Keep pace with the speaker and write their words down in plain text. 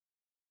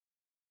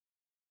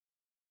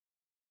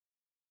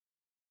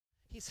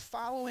He's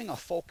following a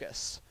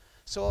focus.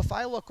 So if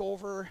I look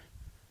over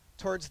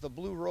towards the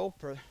blue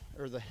rope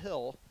or the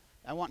hill,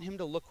 I want him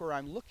to look where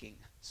I'm looking.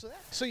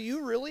 So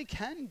you really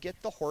can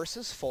get the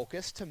horse's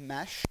focus to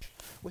mesh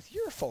with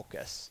your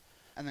focus.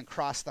 And then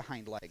cross the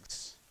hind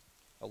legs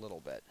a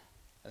little bit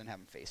and then have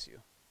him face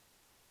you.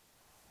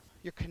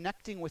 You're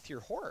connecting with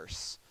your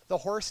horse. The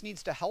horse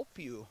needs to help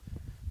you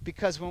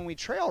because when we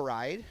trail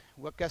ride,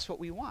 guess what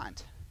we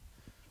want?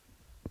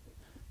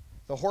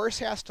 The horse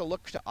has to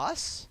look to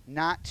us,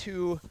 not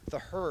to the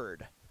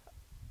herd.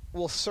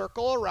 We'll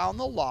circle around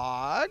the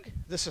log.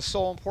 This is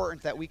so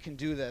important that we can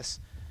do this.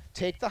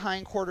 Take the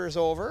hindquarters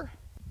over,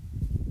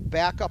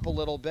 back up a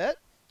little bit,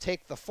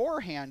 take the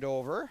forehand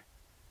over,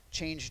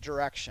 change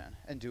direction,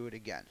 and do it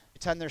again.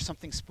 Pretend there's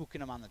something spooking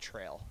them on the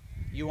trail.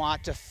 You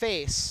want to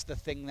face the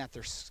thing that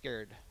they're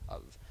scared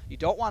of. You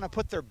don't want to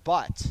put their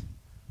butt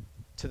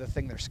to the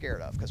thing they're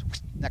scared of, because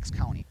next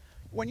county.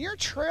 When you're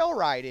trail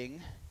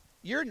riding,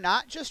 you're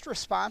not just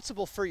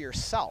responsible for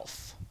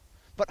yourself,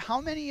 but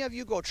how many of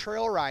you go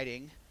trail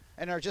riding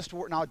and are just,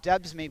 now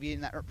Deb's maybe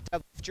in that,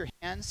 Deb, lift your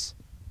hands,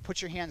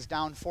 put your hands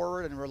down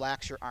forward and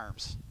relax your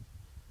arms.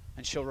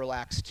 And she'll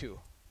relax too.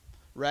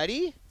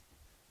 Ready?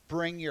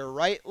 Bring your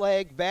right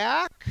leg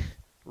back,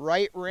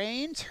 right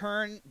rein,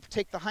 turn,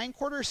 take the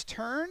hindquarters,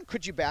 turn.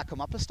 Could you back them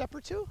up a step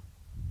or two?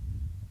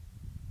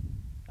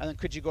 And then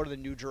could you go to the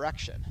new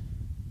direction?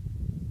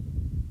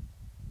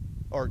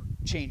 Or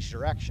change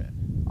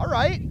direction? All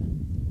right,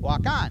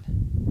 walk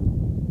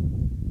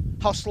on.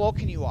 How slow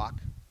can you walk?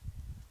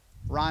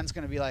 Ron's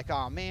gonna be like,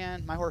 oh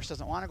man, my horse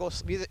doesn't want to go,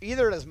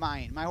 either does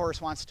mine. My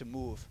horse wants to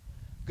move.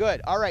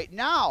 Good, all right,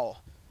 now,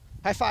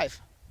 high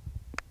five.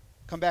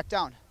 Come back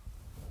down.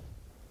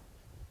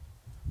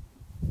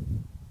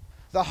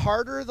 The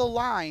harder the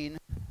line,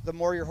 the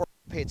more your horse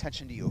will pay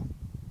attention to you.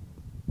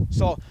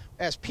 So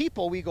as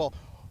people, we go,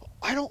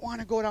 I don't want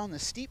to go down the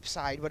steep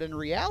side, but in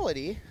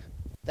reality,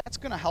 that's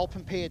going to help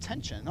him pay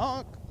attention.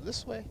 Oh,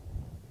 this way.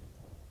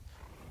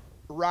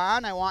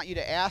 Ron, I want you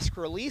to ask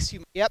release.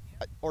 Yep,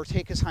 or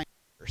take his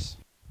hindquarters.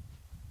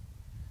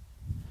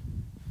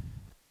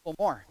 A little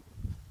more.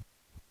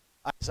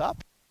 Eyes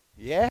up.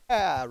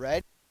 Yeah,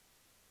 ready.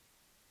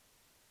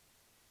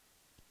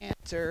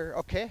 Enter.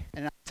 Okay,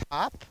 and on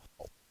top.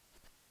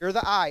 You're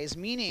the eyes,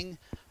 meaning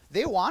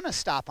they want to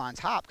stop on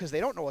top because they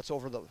don't know what's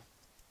over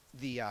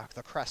the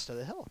crest of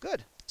the hill.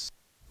 Good.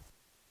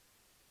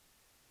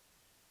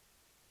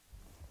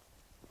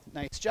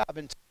 Nice job.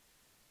 And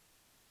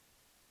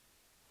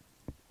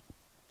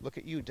look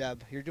at you,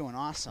 Deb. You're doing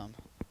awesome.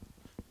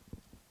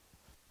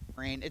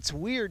 Rain. It's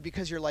weird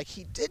because you're like,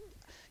 he did.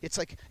 It's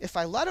like if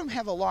I let him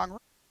have a long.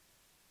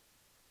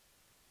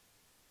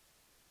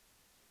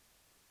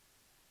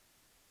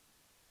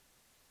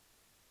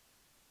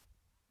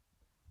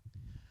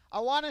 I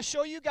want to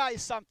show you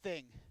guys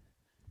something.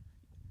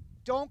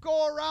 Don't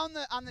go around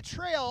on the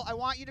trail. I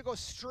want you to go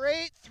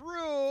straight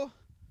through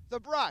the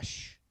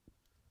brush.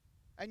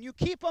 And you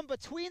keep them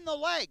between the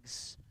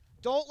legs.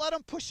 Don't let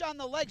them push on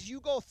the legs.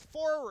 You go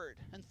forward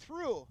and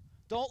through.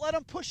 Don't let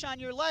them push on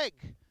your leg.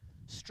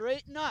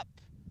 Straighten up.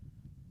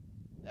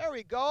 There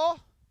we go.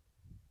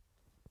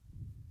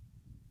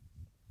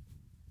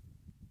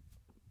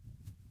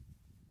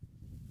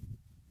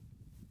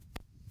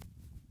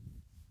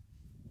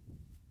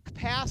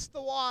 Past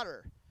the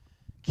water.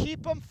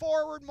 Keep them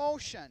forward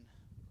motion.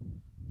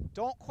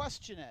 Don't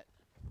question it.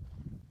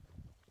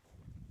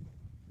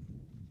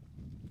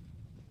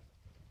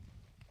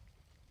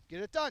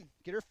 Get it done.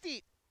 Get her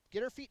feet.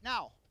 Get her feet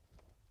now.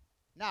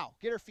 Now,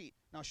 get her feet.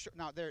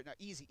 Now there. Now,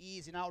 easy,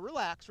 easy. Now,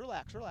 relax,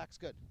 relax, relax.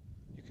 Good.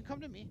 You can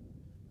come to me.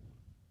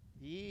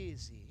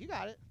 Easy. You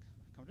got it.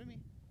 Come to me.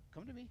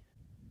 Come to me.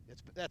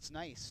 That's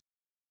nice.